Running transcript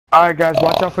Alright guys,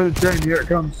 watch out for the train, here it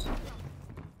comes.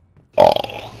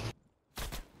 Oh.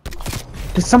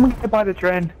 Did someone get by the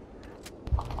train?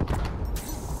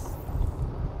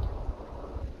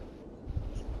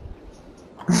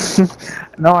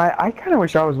 No, I kinda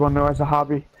wish I was one though as a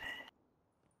hobby.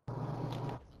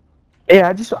 Yeah,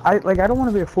 I don't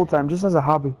wanna be a full-time, just as a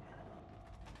hobby.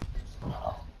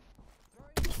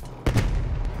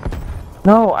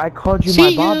 No, I called you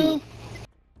my Bobby.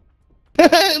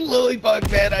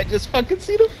 Lilybug, man, I just fucking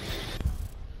seen him.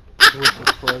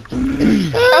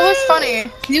 That was funny.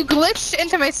 You glitched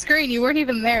into my screen. You weren't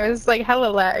even there. It was like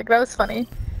hella lag. That was funny.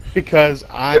 Because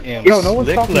I am Yo, no one's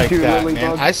slick talking like to you, that, Lilybug.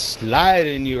 man. I slide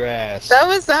in your ass. That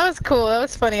was cool. That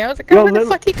was funny. I was like, Yo, oh, where the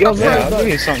fuck he come Yeah, I'll from? give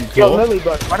you something Yo, cool.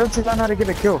 Lilybug, why don't you learn how to get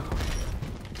a kill?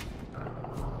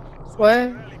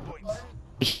 What?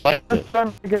 Just like it. Learn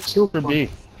how to get a kill. Super B.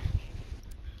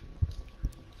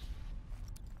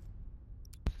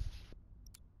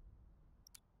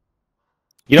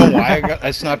 You know why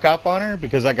I snuck up on her?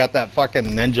 Because I got that fucking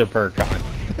ninja perk on.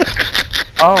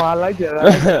 Oh, I like it.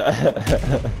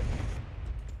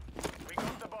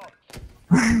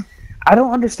 I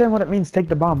don't understand what it means, take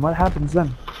the bomb. What happens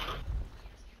then?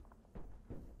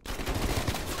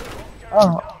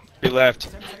 Oh. He left.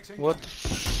 What the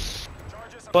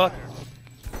fuck?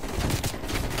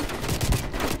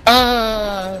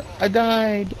 I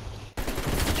died.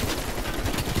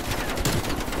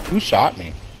 Who shot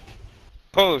me?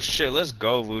 Oh shit, let's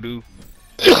go, Voodoo.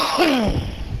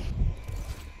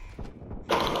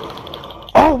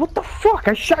 Oh, what the fuck?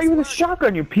 I shot you with a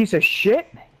shotgun, you piece of shit.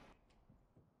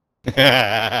 Fuck!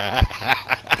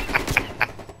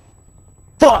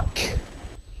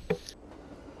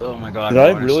 Oh my god. Did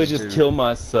I really just kill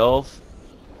myself?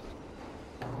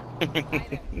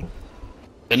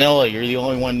 Vanilla, you're the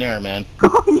only one there, man.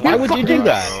 Why would you do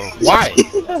that? Why?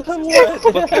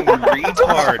 Fucking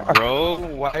retard, bro.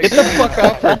 Why Get the fuck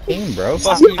off our team, bro.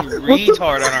 fucking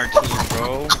retard on our team,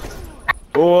 bro?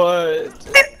 What?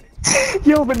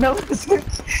 Yo, Vanilla's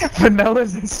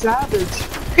a savage.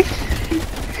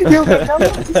 Yo, Vanilla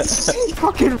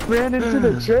fucking ran into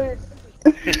the train.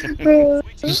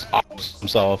 Just ops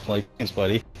himself, like, thanks,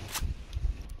 buddy.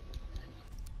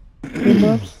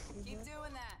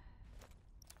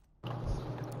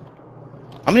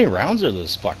 How many rounds are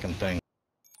this fucking thing?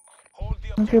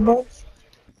 Okay, boss.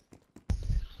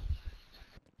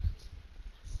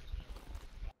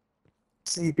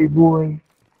 Sleepy boy.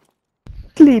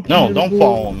 Sleepy No, don't boy.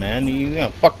 follow him, man. You're gonna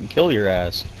fucking kill your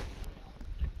ass.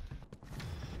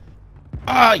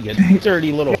 Ah, you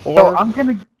dirty little whore. I'm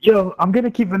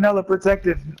gonna keep Vanilla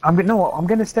protected. I'm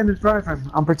gonna stand in front of him.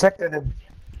 I'm protecting him.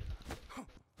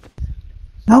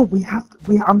 No,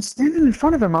 I'm standing in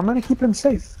front of him. I'm gonna keep him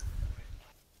safe.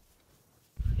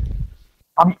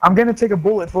 I'm gonna take a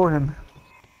bullet for him.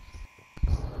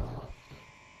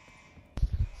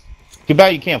 Too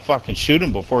bad you can't fucking shoot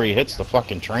him before he hits the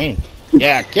fucking train.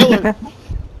 Yeah, kill her.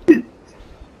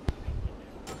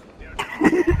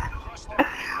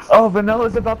 Oh,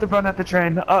 Vanilla's about to run at the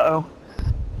train. Uh-oh.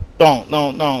 No.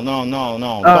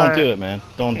 Don't do it, man.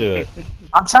 Don't do it.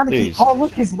 I'm trying to Please. keep... Oh,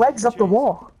 look, his leg's up the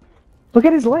wall. Look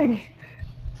at his leg.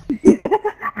 Wait,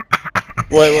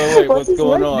 what's his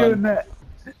going leg doing on? that?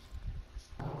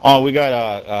 Oh, we got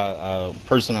a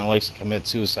person that likes to commit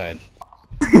suicide.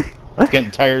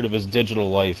 Getting tired of his digital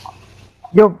life.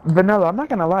 Yo, Vanilla, I'm not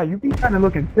gonna lie, you be kinda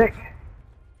looking thick.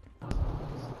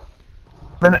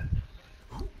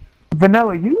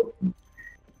 Vanilla, you...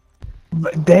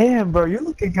 Damn, bro, you're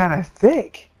looking kinda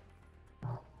thick.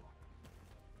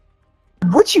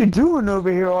 What you doing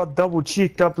over here all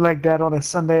double-cheeked up like that on a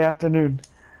Sunday afternoon?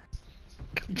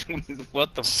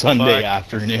 What the Sunday fuck?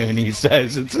 afternoon, he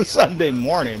says. It's a Sunday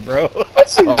morning, bro.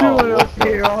 What you doing up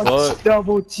here all What?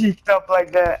 double-cheeked up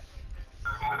like that?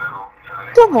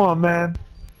 Come on, man.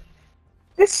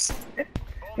 Yeah,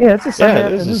 it's a Sunday Yeah,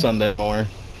 it is afternoon. a Sunday morning.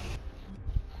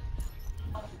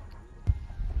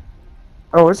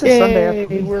 Oh, it's a Sunday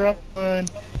afternoon. We're up on.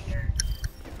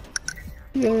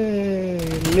 Yay,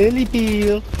 Lily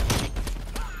Peel.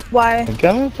 Why? I'm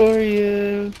coming for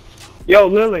you. Yo,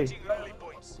 Lily.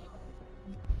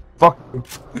 Fuck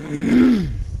you.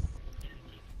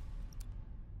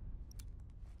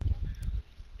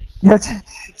 Yeah,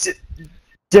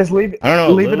 just leave it. I don't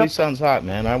know, Leave Lily it sounds hot,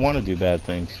 man. I want to do bad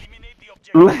things.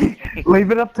 up.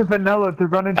 Leave it up to Vanilla to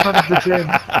run in front of the train.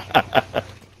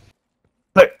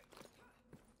 Look,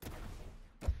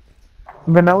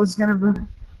 Vanilla's gonna run.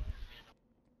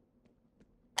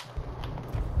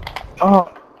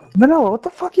 Oh, Vanilla, what the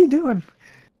fuck are you doing?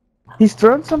 He's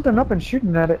throwing something up and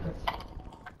shooting at it.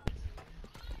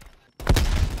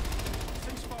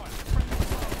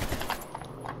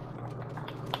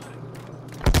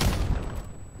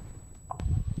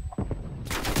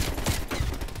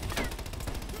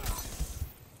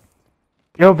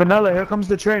 Yo, Vanilla, here comes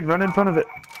the train. Run in front of it.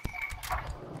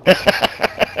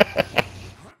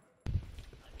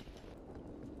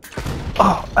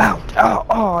 Oh, ow, ow,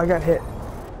 oh, I got hit.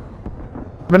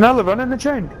 Vanilla, run in the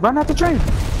train. Run at the train.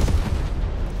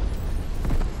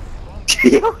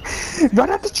 Run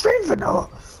at the train, Vanilla.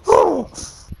 Oh.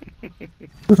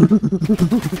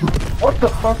 What the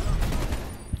fuck?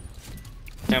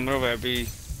 Camera webby.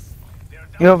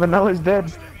 Yo, Vanilla's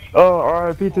dead. Oh,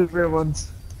 RIP to the real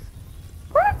ones.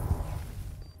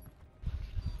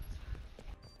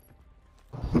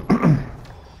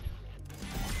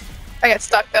 I got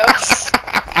stuck though.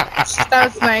 That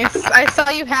was nice. I saw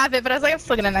you have it, but I was like, I'm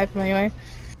still gonna knife him anyway.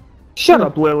 Shut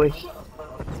up, Lily.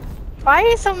 Why are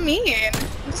you so mean?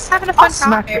 I'm just having a fun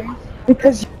smack time.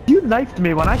 Because you knifed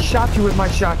me when I shot you with my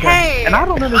shotgun. Hey! And I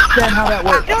don't understand how that I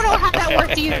works. don't know how that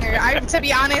worked either. I, to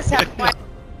be honest, have one.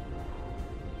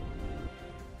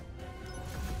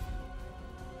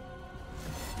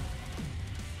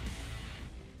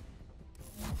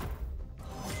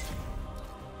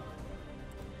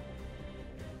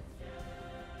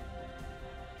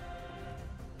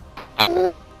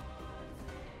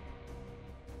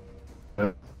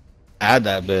 Add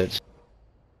that bitch.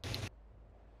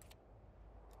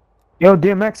 Yo,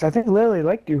 DMX, I think Lily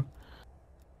liked you.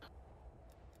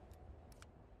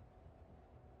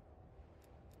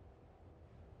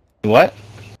 What?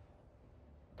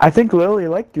 I think Lily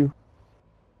liked you.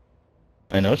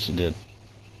 I know she did.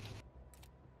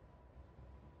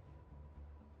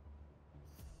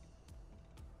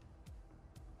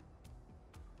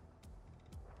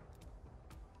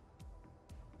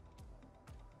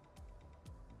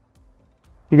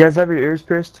 You guys have your ears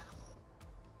pierced?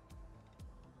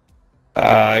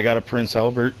 I got a Prince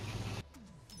Albert.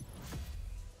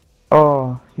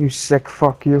 Oh, you sick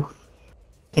fuck you.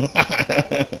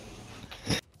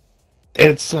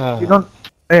 It's You don't.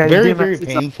 Yeah, very, DMX very is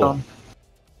painful. dumb.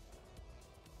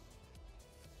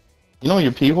 You know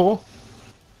your pee hole?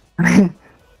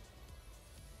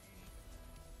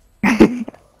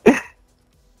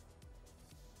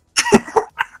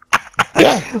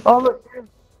 Yeah. Oh look,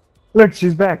 look,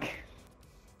 she's back.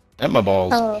 And my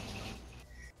balls. Oh.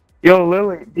 Yo,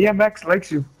 Lily, DMX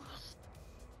likes you.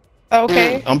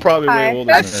 Okay. I'm probably Hi. way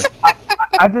older than her.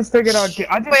 I just figured out.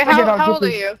 I just Wait, figured out. how old are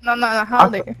you? No, how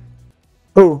old are you?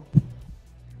 Who?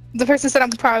 The person said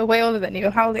I'm probably way older than you.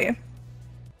 How old are you?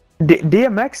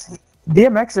 DMX.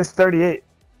 DMX is 38.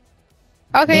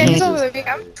 Okay, yeah, he's Mhm. older than me.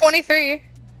 I'm 23.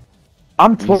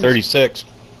 I'm I'm 20. 36.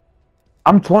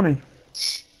 I'm 20.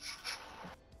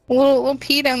 Little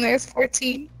P down there is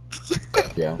 14.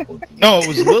 Yeah. No, it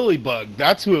was Lilybug.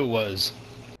 That's who it was.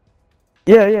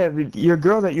 Yeah, your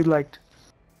girl that you liked.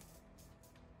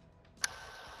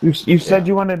 You said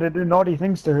you wanted to do naughty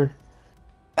things to her.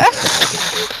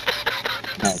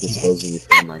 Not disposing your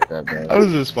phone like that, bro. I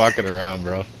was just fucking around,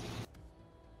 bro.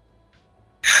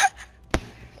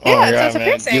 Yeah, so it's a man.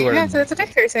 piercing. You were, Yeah, so it's a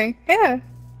dick piercing. Yeah.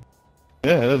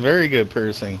 yeah, a very good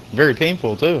piercing. Very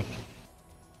painful too.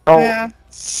 Oh, Yeah.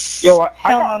 yo, I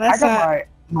Hell got, no, that's my.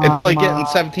 It's like getting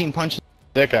 17 punches in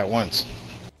the dick at once.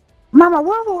 Mama,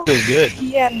 whoa. Feels good.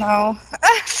 Yeah, no.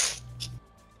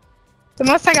 The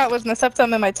most I got was my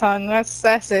septum and my tongue. That's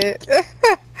it.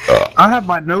 I have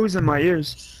my nose and my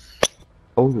ears.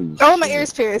 Holy Oh, my shit.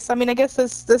 ears pierced. I mean, I guess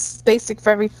this basic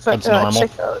for every That's normal.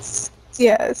 chick goes.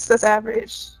 Yes, that's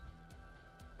average.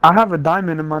 I have a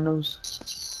diamond in my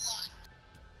nose.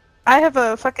 I have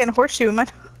a fucking horseshoe in my.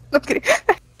 I'm kidding.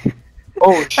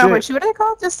 Oh Not shit! horseshoe. What are they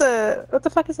called? Just a. What the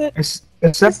fuck is it? It's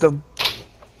a septum.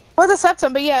 Well, the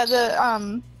septum, but yeah, the I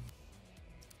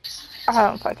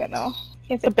don't fucking know.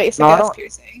 It's a basic No, I ass don't-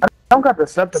 piercing. I don't got the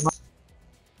septum.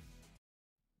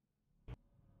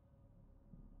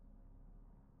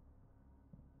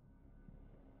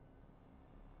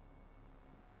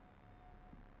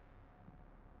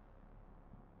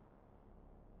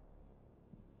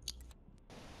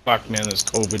 Fuck, man, this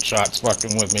COVID shot's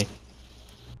fucking with me.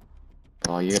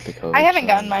 Oh, you got the code. I haven't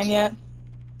gotten mine yet.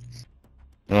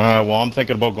 Well, I'm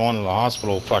thinking about going to the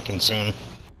hospital fucking soon.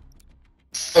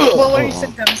 Well, what are your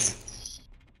symptoms?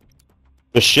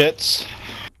 The shits.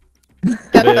 Yeah,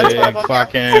 that's one Big of them.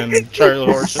 fucking Charlie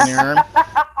horse in your arm.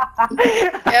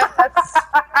 Yeah, that's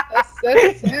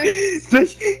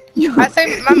I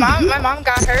say my mom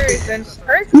got hers, and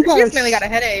she's mainly got a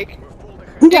headache.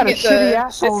 You got a get the shitty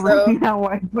asshole shits, though. right now.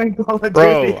 I playing Call of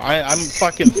Bro, Duty. I'm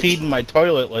fucking feeding my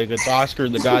toilet like it's Oscar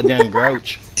the goddamn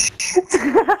Grouch.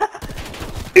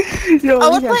 Yo,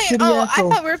 Oh, you we're got a playing. shitty Oh, I asshole.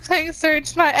 thought we were playing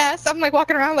Search My Ass. I'm like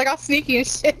walking around like all sneaky and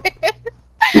shit.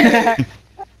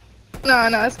 No,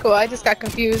 it's cool. I just got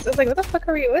confused. I was like, what the fuck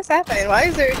are we? What's happening? Why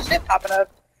is there shit popping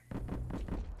up?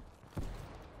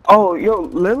 Oh, yo,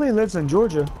 Lily lives in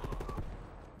Georgia.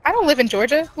 I don't live in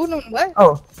Georgia. Who knows what?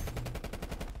 Oh.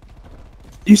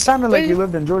 You sounded like Wait. you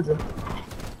lived in Georgia.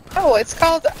 Oh, it's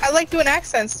called. I like doing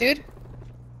accents, dude.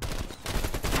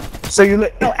 So you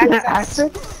live. No,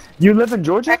 accents. You live in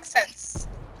Georgia? Accents.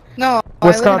 No, I live in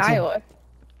Wisconsin. Iowa.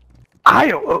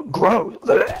 Iowa, gross.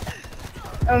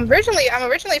 I'm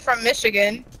originally from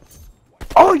Michigan.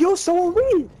 Oh, yo, so are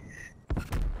we.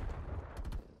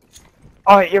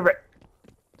 Oh, you're right.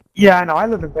 Yeah, I know. I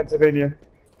live in Pennsylvania.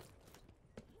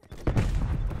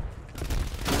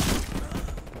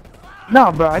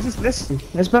 No, bro, I just missed you.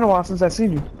 It's been a while since I've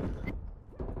seen you.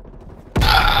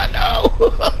 Ah,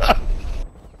 no.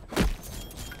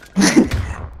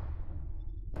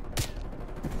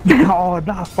 Oh,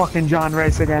 not fucking John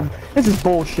Race again. This is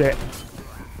bullshit.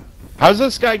 How's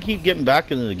this guy keep getting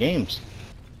back into the games?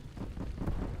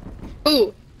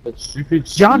 Ooh. That stupid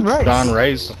John Race. Don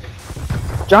Rice.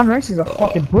 John Race is a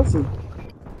fucking pussy.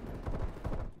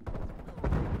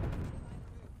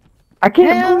 I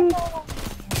can't breathe.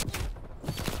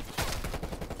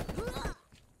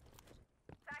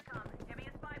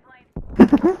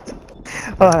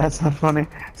 Oh, that's not funny.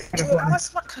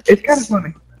 It's kind of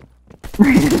funny.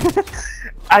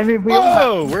 I mean, we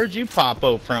Whoa, where'd you pop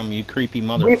out from, you creepy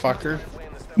motherfucker?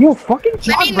 yo, fucking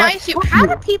John Let me Race, knife you. fuck How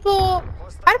do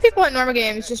people at normal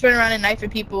games just run around and knifing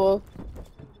people?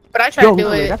 But I try Yo, to do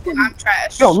Lily, it. that's what I'm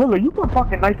trash. Yo, Lily, you put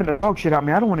fucking knife in the dog shit at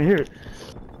me. I don't want to hear it.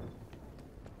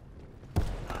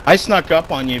 I snuck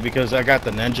up on you because I got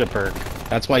the ninja perk.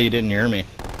 That's why you didn't hear me.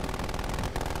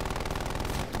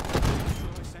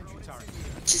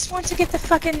 I just want to get the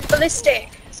fucking ballistic.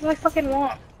 That's all I fucking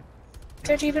want. I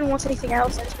don't even want anything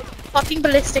else. I just want a fucking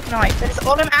ballistic knife. That is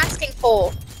all I'm asking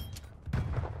for.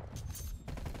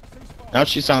 Now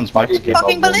she sounds Mexican.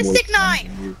 Fucking ballistic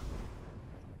knife!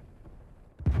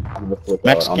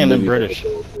 Mexican and British.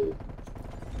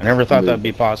 I never thought that'd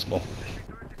be possible.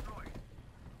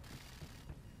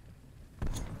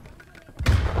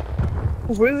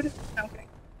 Rude. Okay.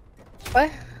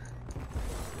 What?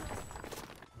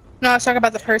 No, I was talking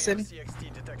about the person.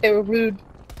 They were rude.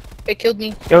 They killed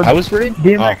me. Yo, I was rude?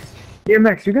 DMX, Oh.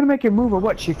 DMX, you're gonna make your move or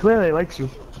what? She clearly likes you.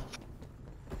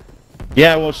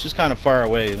 Yeah, well, she's kind of far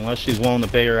away. Unless she's willing to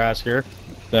pay her ass here,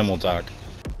 then we'll talk.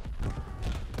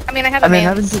 I mean, I have a mean,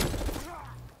 man. haven't you?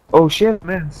 Oh, she has a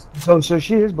man. So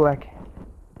she is black.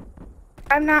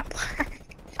 I'm not black.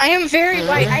 I am very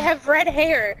white. I have red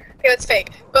hair. Okay, that's fake.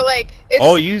 But like, it's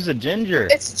Oh, use a ginger.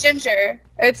 it's ginger.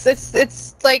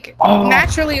 It's like Oh.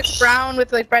 naturally it's brown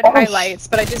with like red Oh, highlights,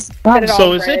 but I just put it all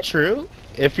So is red. it true?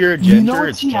 If you're a You ginger, know what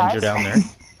it's she ginger has? down there.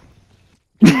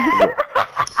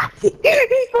 He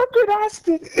fucking asked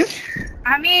it.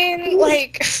 I mean,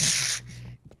 like,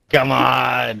 Come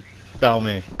on, tell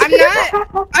me.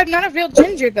 I'm not a real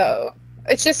ginger though.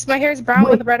 It's just my hair is brown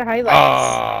with red highlights.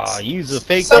 Ah, use a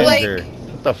fake So, like- ginger.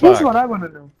 What the Here's fuck? what I want to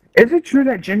know. Is it true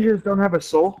that gingers don't have a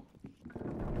soul?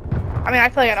 I mean, I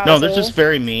feel like I'm No, not. they're just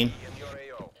very mean.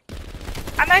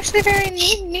 I'm actually very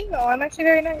neat. No, I'm actually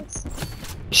very nice.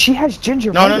 She has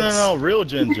ginger. No. Real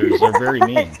gingers are very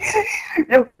mean.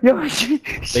 Yo,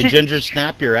 They ginger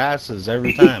snap your asses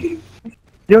every time.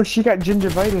 yo, she got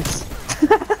gingivitis.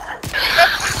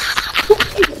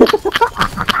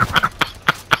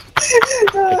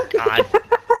 God.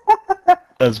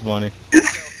 That's funny.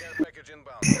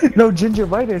 No,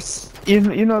 gingivitis.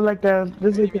 You know, like there's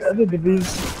like the other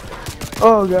disease.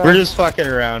 Oh god. We're just fucking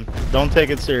around. Don't take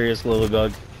it serious,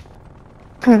 Lilybug.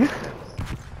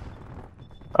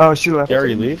 Oh, she left.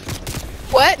 Gary, leave?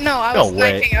 What? No, I No was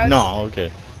way. sniping. I was... No,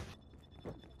 okay.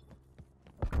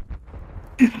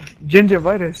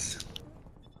 Gingivitis.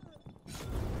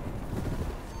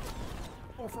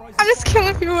 I'm just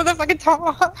killing people with a fucking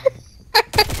tomahawk.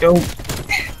 Yo,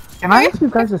 can I ask you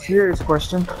guys a serious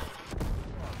question? Oh,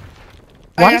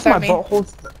 Why yeah, does my me.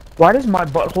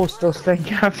 butthole still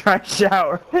stink after I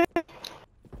shower? It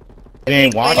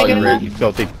ain't washing good right, enough? you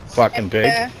filthy fucking pig.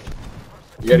 Yeah.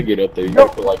 You gotta get up there. You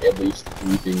gotta put like at least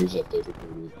 3 fingers up there to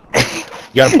do it.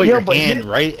 You gotta put Yo, your but hand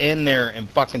here- right in there and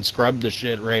fucking scrub the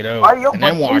shit right out. Yo, And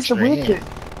then but wash here's the your weird hand.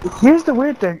 thing. Here's the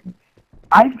weird thing.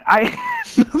 I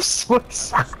love soy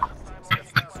sauce.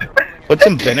 Put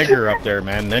some vinegar up there,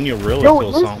 man. Then you'll really Yo,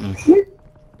 feel something.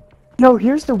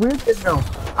 Here's the weird thing though.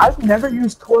 I've never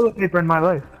used toilet paper in my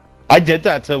life. I did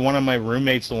that to one of my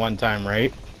roommates the one time,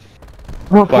 right?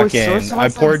 Well, pour soy Fucking, sauce I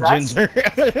on poured his ass?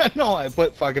 ginger. No, I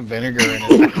put fucking vinegar in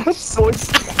it. Soy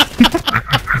sauce.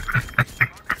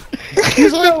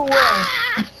 He's like, No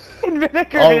way. And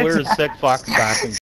vinegar oh, in we're his sick fucks back in